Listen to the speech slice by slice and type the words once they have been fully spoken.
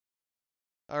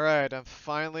All right, I'm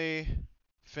finally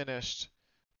finished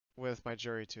with my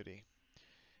jury duty,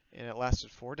 and it lasted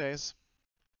 4 days.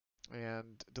 And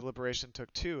deliberation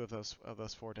took two of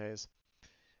those 4 days,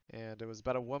 and it was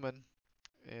about a woman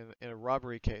in a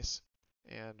robbery case,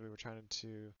 and we were trying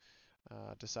to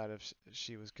decide if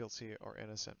she was guilty or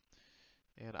innocent.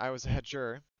 And I was a head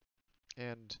juror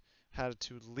and had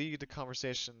to lead a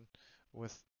conversation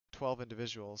with 12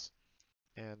 individuals,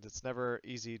 and it's never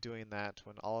easy doing that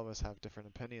when all of us have different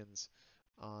opinions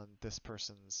on this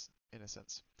person's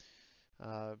innocence.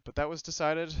 But that was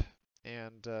decided,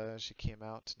 and she came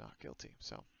out not guilty.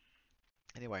 So,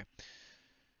 anyway,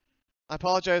 I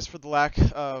apologize for the lack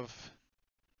of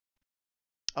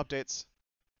updates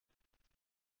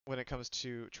when it comes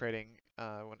to trading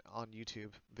on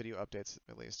YouTube, video updates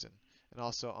at least, and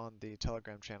also on the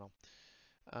Telegram channel.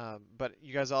 But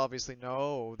you guys obviously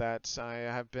know that I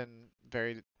have been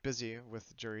very busy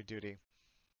with jury duty,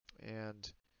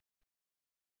 and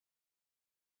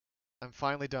I'm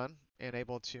finally done and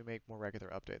able to make more regular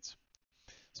updates.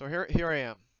 So here I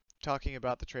am, talking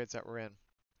about the trades that we're in.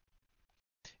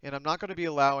 And I'm not going to be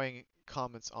allowing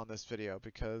comments on this video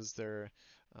because there's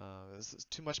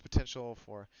too much potential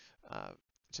for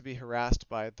to be harassed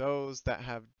by those that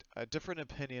have a different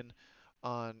opinion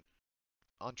on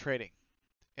trading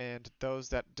and those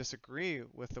that disagree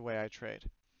with the way I trade.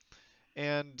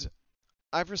 And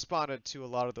I've responded to a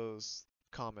lot of those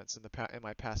comments in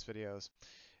my past videos,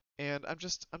 and I'm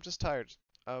just tired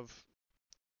of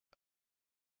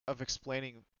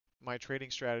explaining my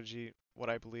trading strategy, what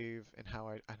I believe, and how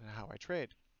I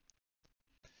trade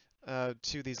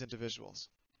to these individuals.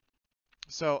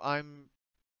 So I'm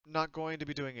not going to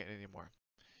be doing it anymore.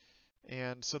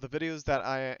 And so the videos that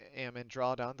I am in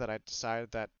drawdown that I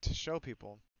decided that to show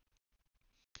people,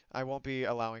 I won't be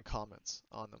allowing comments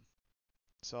on them.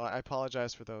 So I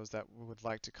apologize for those that would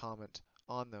like to comment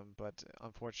on them, but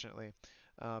unfortunately,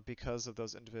 because of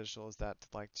those individuals that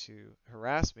like to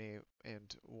harass me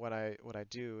and what I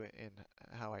do and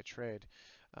how I trade,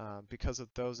 because of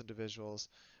those individuals,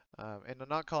 and I'm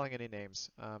not calling any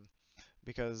names,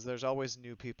 because there's always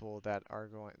new people that are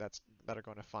going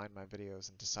to find my videos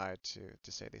and decide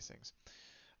to say these things.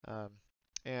 Um,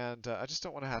 and I just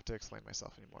don't want to have to explain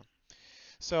myself anymore.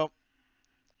 So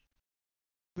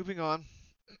moving on,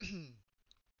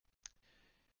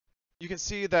 you can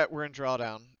see that we're in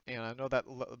drawdown, and I know that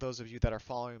those of you that are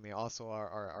following me also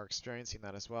are experiencing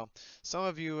that as well. Some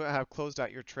of you have closed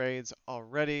out your trades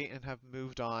already and have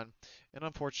moved on, and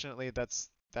unfortunately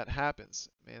that happens,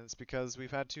 and it's because we've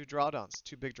had two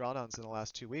big drawdowns in the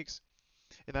last 2 weeks.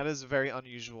 And that is a very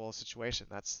unusual situation.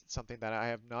 That's something that I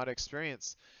have not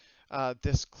experienced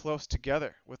this close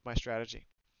together with my strategy.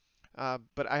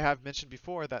 But I have mentioned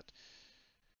before that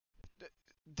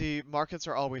the markets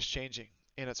are always changing,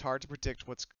 and it's hard to predict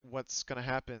what's going to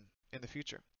happen in the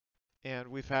future. And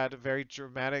we've had very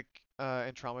dramatic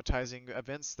and traumatizing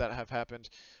events that have happened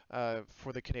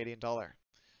for the Canadian dollar.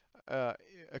 Uh,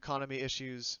 Economy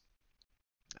issues,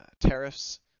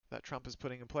 tariffs that Trump is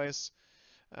putting in place,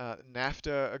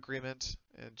 NAFTA agreement,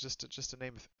 and just to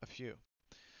name a few.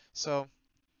 So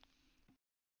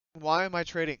why am I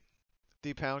trading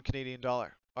the pound Canadian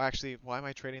dollar? Or actually, why am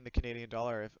I trading the Canadian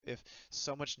dollar if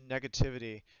so much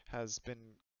negativity has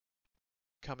been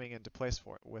coming into place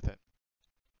with it?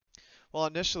 Well,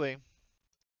 initially,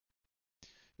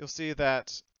 you'll see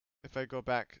that if I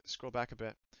scroll back a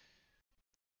bit,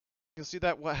 you'll see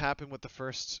that what happened with the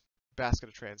first basket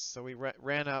of trades. So we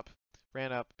ran up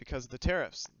because of the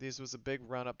tariffs. This was a big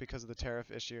run up because of the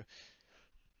tariff issue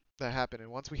that happened.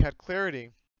 And once we had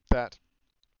clarity that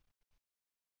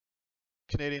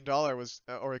Canadian dollar was,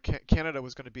 or Canada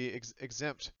was going to be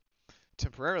exempt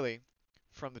temporarily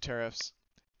from the tariffs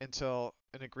until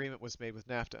an agreement was made with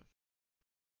NAFTA.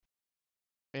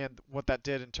 And what that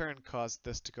did in turn caused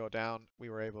this to go down. We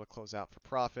were able to close out for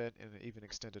profit and it even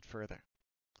extended further.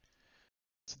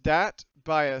 So that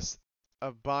bias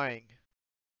of buying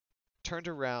turned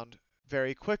around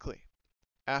very quickly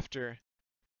after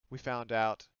we found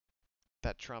out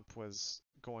that Trump was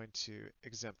going to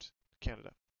exempt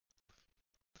Canada.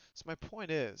 So my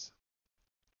point is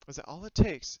that all it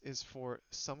takes is for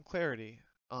some clarity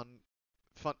on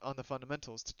the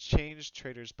fundamentals to change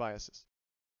traders' biases.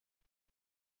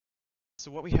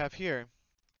 So what we have here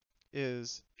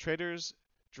is traders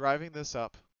driving this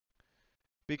up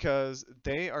because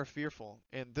they are fearful,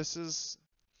 and this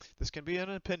can be an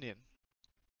opinion,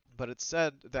 but it's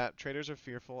said that traders are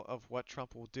fearful of what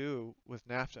Trump will do with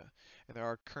NAFTA, and there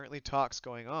are currently talks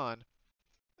going on.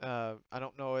 I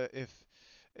don't know uh, if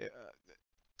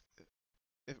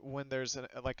when there's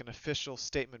like an official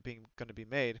statement being going to be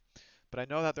made, But I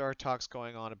know that there are talks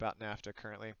going on about NAFTA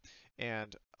currently,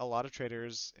 and a lot of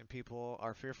traders and people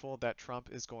are fearful that Trump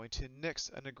is going to nix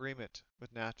an agreement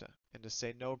with NAFTA and to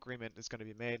say no agreement is going to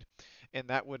be made, and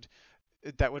that would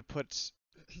put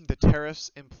the tariffs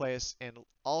in place and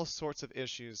all sorts of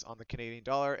issues on the Canadian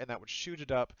dollar, and that would shoot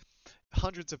it up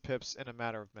hundreds of pips in a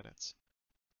matter of minutes,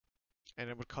 and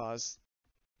it would cause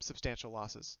substantial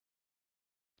losses.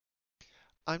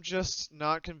 I'm just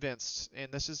not convinced,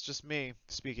 and this is just me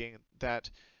speaking, that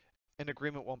an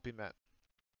agreement won't be met.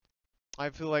 I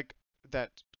feel like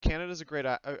that Canada is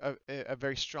a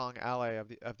very strong ally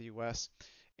of the U.S.,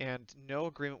 and no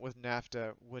agreement with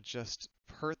NAFTA would just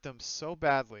hurt them so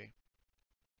badly.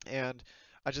 And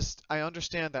I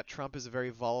understand that Trump is a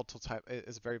very volatile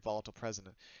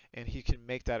president, and he can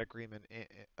make that agreement,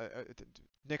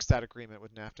 nix that agreement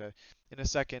with NAFTA in a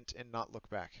second and not look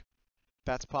back.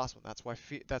 That's possible. That's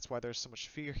why there's so much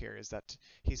fear here, is that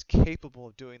he's capable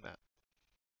of doing that.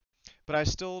 But I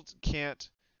still can't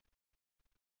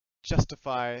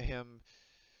justify him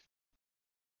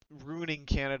ruining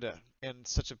Canada in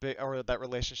such a big, or that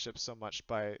relationship so much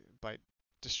by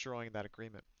destroying that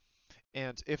agreement.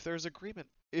 And if there's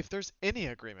any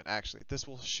agreement, actually, this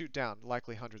will shoot down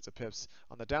likely hundreds of pips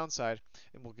on the downside,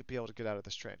 and we'll be able to get out of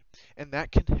this trade. And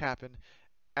that can happen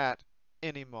at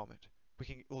any moment.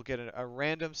 We'll get a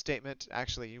random statement.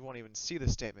 Actually, you won't even see the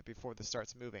statement before this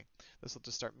starts moving. This will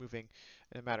just start moving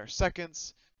in a matter of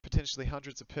seconds, potentially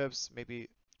hundreds of pips, maybe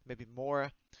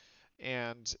more,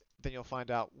 and then you'll find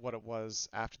out what it was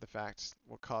after the fact,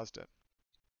 what caused it.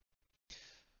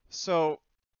 So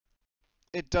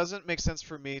it doesn't make sense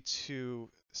for me to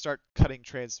start cutting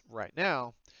trades right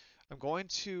now. I'm going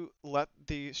to let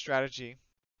the strategy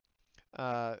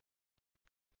uh,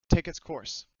 take its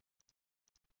course.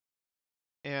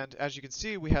 And as you can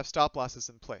see, we have stop losses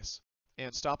in place.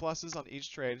 And stop losses on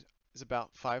each trade is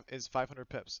 500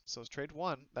 pips. So trade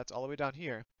 1, that's all the way down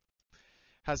here,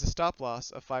 has a stop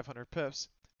loss of 500 pips,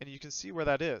 and you can see where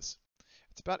that is.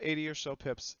 It's about 80 or so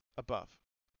pips above.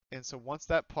 And so once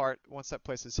that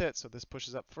place is hit, so this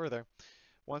pushes up further,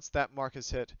 once that mark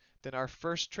is hit, then our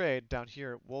first trade down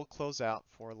here will close out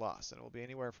for a loss, and it will be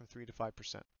anywhere from 3 to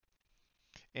 5%.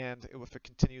 And if it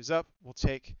continues up, we'll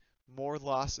take more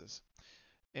losses,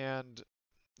 and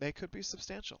they could be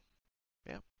substantial.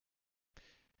 Yeah.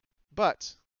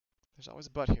 But there's always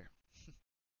a but here.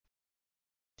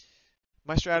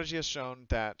 My strategy has shown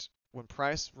that when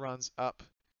price runs up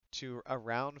to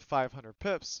around 500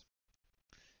 pips,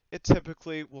 it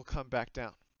typically will come back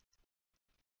down.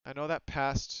 I know that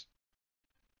past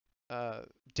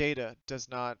data does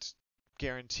not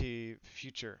guarantee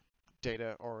future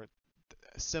data or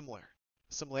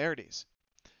similarities,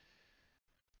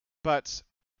 but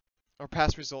our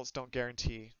past results don't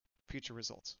guarantee future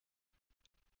results.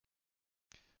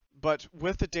 But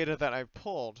with the data that I've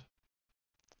pulled,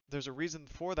 there's a reason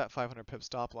for that 500 pip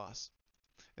stop loss.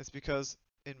 It's because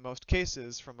in most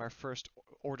cases, from our first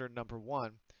order number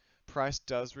 1, price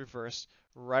does reverse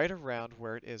right around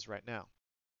where it is right now.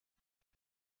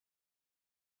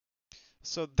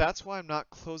 So that's why I'm not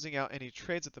closing out any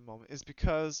trades at the moment, is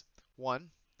because 1,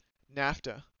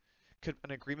 NAFTA,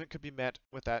 an agreement could be met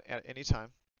with that at any time.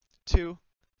 2,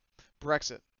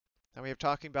 Brexit. Now we are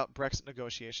talking about Brexit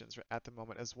negotiations at the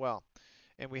moment as well.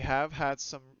 And we have had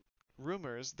some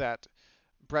rumors that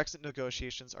Brexit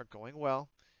negotiations are going well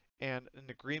and an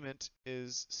agreement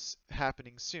is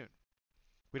happening soon.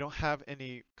 We don't have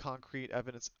any concrete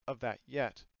evidence of that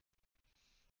yet.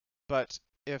 But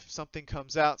if something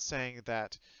comes out saying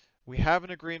that we have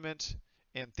an agreement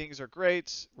and things are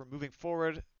great, we're moving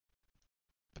forward,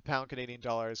 the pound Canadian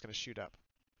dollar is going to shoot up.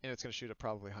 And it's going to shoot up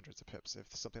probably hundreds of pips if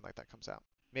something like that comes out.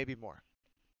 Maybe more.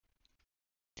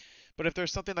 But if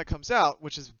there's something that comes out,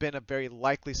 which has been a very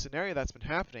likely scenario that's been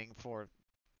happening for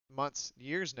months,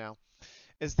 years now,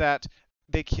 is that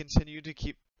they continue to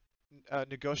keep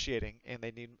negotiating and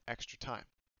they need extra time.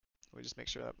 Let me just make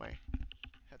sure that my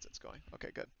headset's going. Okay,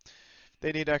 good.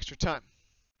 They need extra time.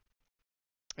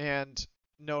 And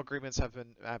no agreements have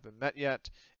been met yet,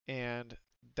 and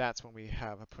that's when we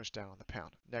have a push down on the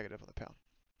pound, negative on the pound.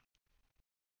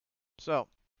 So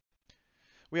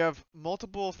we have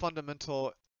multiple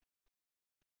fundamental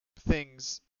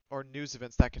things or news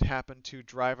events that could happen to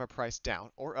drive our price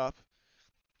down or up.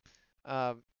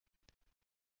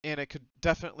 And it could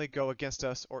definitely go against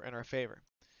us or in our favor.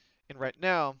 And right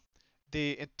now,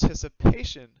 the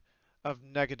anticipation of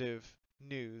negative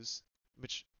news,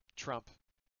 which Trump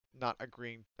not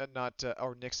agreeing,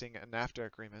 or nixing a NAFTA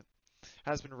agreement,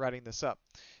 has been riding this up.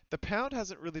 The pound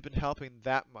hasn't really been helping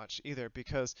that much either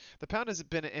because the pound has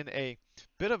been in a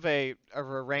bit of a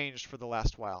range for the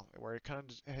last while where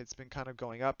it's been kind of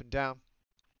going up and down.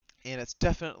 And it's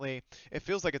definitely, it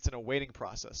feels like it's in a waiting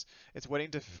process. It's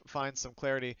waiting to find some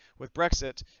clarity with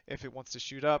Brexit if it wants to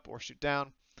shoot up or shoot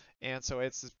down. And so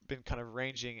it's been kind of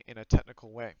ranging in a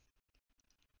technical way.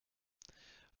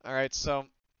 All right, so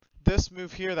this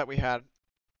move here that we had,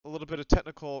 a little bit of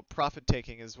technical profit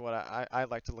taking is what I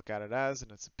like to look at it as,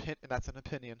 and that's an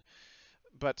opinion.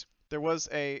 But there was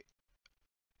a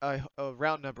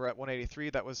round number at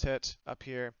 183 that was hit up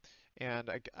here, and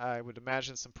I would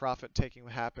imagine some profit taking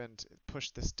happened,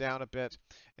 pushed this down a bit,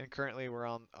 and currently we're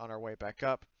on our way back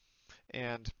up.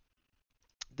 And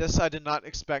this, I did not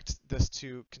expect this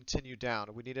to continue down.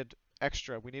 We needed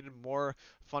more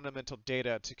fundamental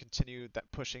data to continue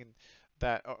that pushing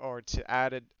that, or to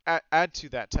add to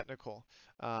that technical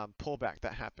pullback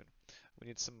that happened. We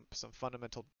need some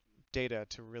fundamental data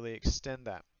to really extend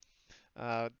that.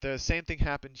 The same thing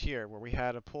happened here, where we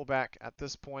had a pullback at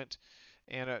this point,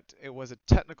 and it was a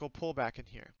technical pullback in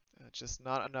here. Just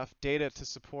not enough data to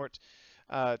support,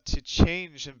 to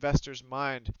change investors'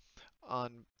 mind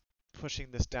on pushing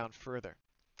this down further.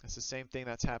 It's the same thing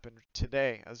that's happened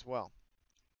today as well.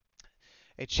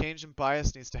 A change in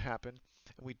bias needs to happen,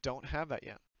 and we don't have that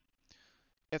yet.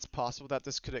 It's possible that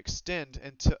this could extend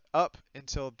until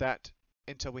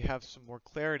we have some more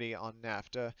clarity on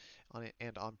NAFTA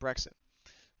and on Brexit.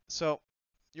 So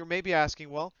you're maybe asking,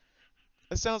 well,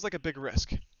 it sounds like a big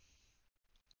risk,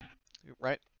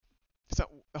 right? So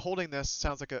holding this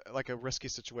sounds like a risky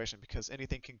situation because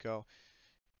anything can go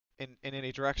in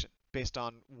any direction based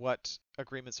on what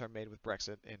agreements are made with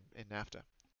Brexit and NAFTA.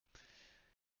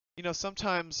 You know,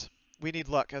 sometimes we need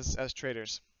luck as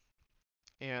traders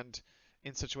and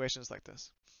in situations like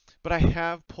this. But I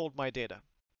have pulled my data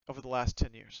over the last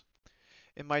 10 years.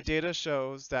 And my data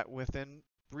shows that within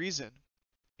reason,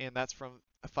 and that's from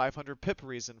a 500 pip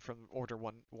reason from order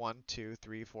 1, 2,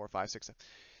 3, 4, 5, 6, 7,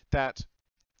 that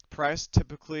price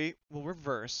typically will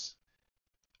reverse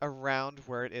around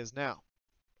where it is now,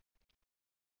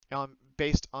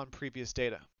 based on previous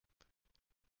data.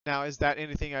 Now, is that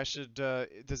anything I should,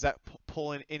 does that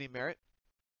pull in any merit?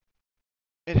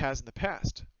 It has in the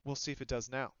past. We'll see if it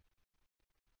does now.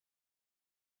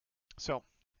 So,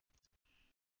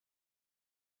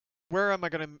 where am I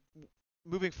going to,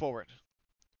 moving forward?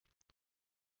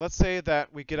 Let's say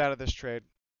that we get out of this trade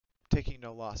taking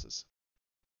no losses.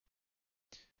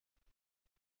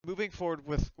 Moving forward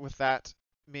with that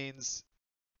means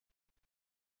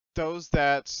those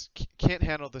that can't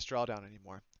handle this drawdown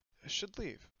anymore should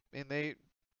leave, and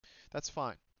that's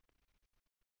fine.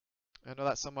 I know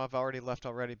that some have already left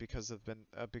already because of the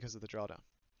drawdown.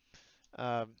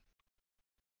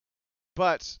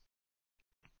 But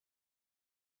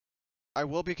I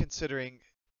will be considering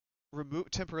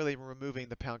temporarily removing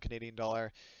the pound Canadian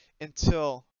dollar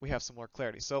until we have some more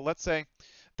clarity. So let's say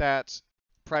that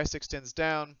price extends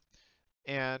down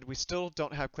and we still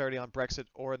don't have clarity on Brexit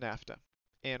or NAFTA,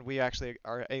 and we actually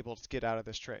are able to get out of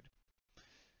this trade.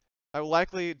 I will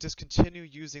likely discontinue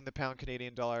using the pound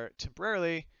Canadian dollar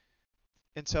temporarily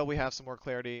until we have some more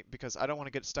clarity, because I don't want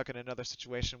to get stuck in another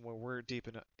situation where we're deep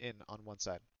in on one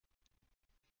side.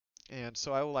 And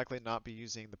so I will likely not be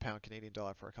using the pound Canadian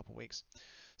dollar for a couple weeks.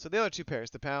 So the other two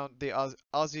pairs, the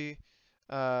Aussie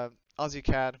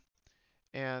CAD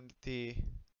and the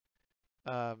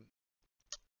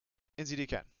NZD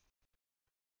CAD.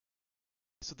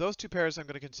 So those two pairs I'm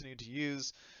going to continue to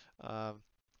use. I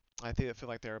feel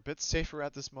like they're a bit safer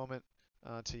at this moment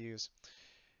to use.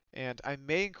 And I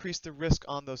may increase the risk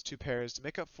on those two pairs to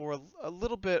make up for a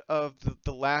little bit of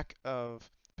the lack of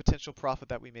potential profit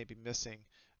that we may be missing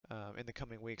in the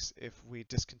coming weeks if we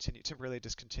temporarily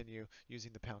discontinue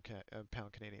using the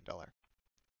pound Canadian dollar.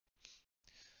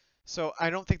 So I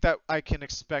don't think that I can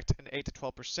expect an 8 to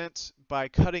 12% by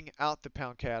cutting out the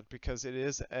pound CAD, because it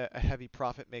is a heavy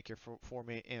profit maker for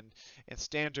me in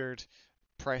standard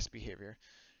price behavior.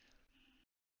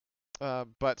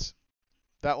 But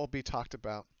that will be talked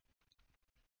about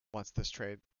once this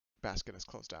trade basket is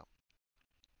closed out.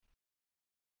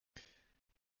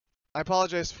 I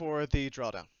apologize for the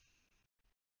drawdown,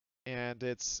 and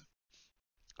it's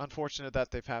unfortunate that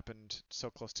they've happened so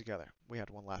close together. We had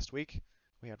one last week,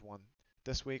 we had one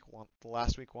this week. The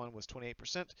last week one was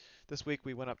 28%. This week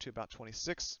we went up to about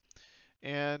 26%,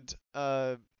 and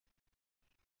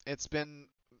it's been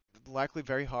likely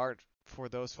very hard for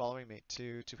those following me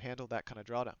to handle that kind of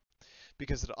drawdown,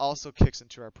 because it also kicks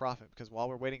into our profit. Because while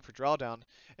we're waiting for drawdown,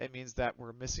 it means that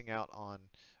we're missing out on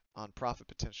profit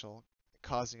potential,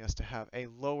 causing us to have a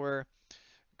lower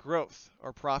growth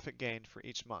or profit gained for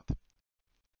each month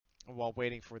while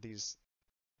waiting for these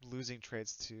losing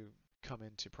trades to come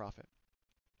into profit.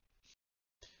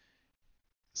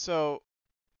 So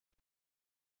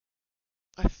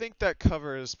I think that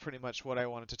covers pretty much what I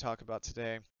wanted to talk about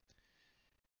today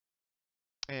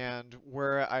and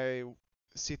where I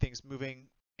see things moving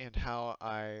and how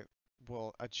I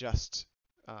will adjust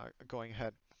going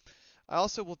ahead. I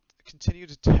also will continue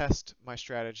to test my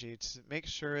strategy to make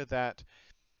sure that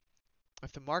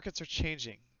if the markets are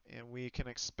changing and we can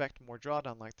expect more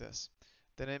drawdown like this,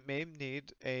 then it may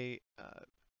need a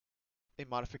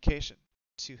modification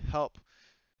to help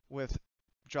with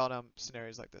drawdown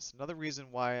scenarios like this. Another reason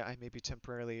why I may be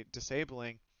temporarily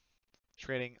disabling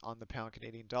trading on the pound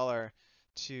Canadian dollar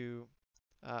to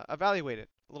evaluate it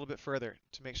a little bit further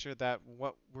to make sure that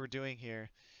what we're doing here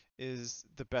is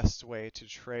the best way to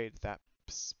trade that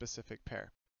specific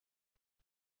pair.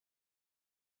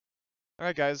 All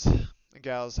right, guys and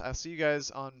gals, I'll see you guys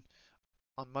on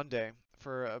Monday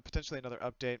for potentially another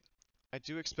update. I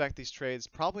do expect these trades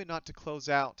probably not to close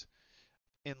out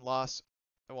in loss,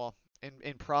 well,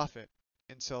 in profit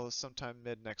until sometime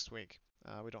mid next week.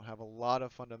 We don't have a lot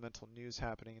of fundamental news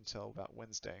happening until about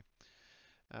Wednesday.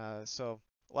 So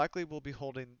likely we'll be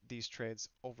holding these trades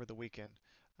over the weekend.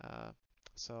 Uh,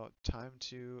 so time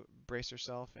to brace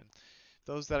yourself, and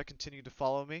those that continue to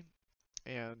follow me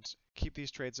and keep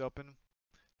these trades open,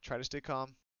 try to stay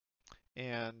calm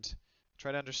and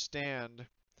try to understand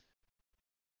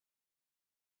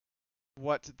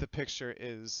what the picture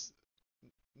is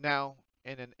now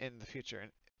and in the future,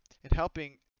 and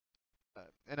helping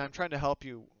and I'm trying to help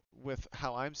you with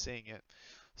how I'm seeing it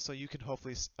so you can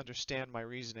hopefully understand my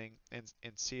reasoning and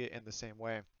see it in the same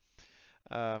way.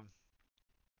 Um,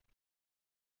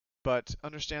 but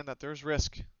understand that there's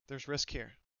risk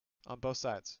here on both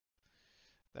sides.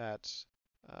 That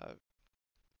uh,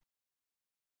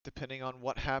 depending on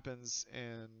what happens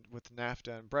with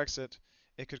NAFTA and Brexit,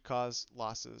 it could cause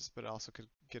losses, but it also could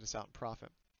get us out in profit.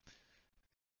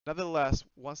 Nevertheless,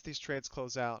 once these trades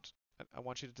close out, I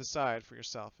want you to decide for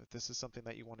yourself if this is something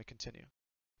that you want to continue.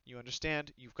 You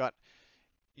understand,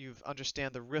 you've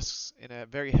understand the risks in a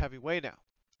very heavy way now.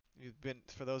 You've been,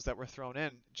 for those that were thrown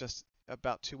in just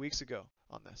about 2 weeks ago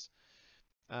on this,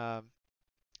 um,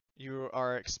 you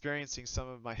are experiencing some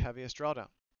of my heaviest drawdown.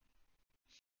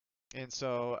 And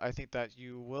so I think that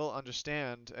you will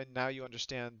understand, and now you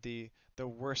understand the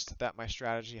worst that my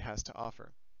strategy has to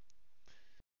offer.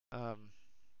 Um,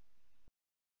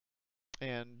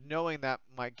 and knowing that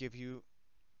might give you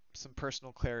some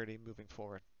personal clarity moving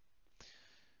forward.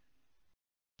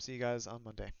 See you guys on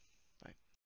Monday.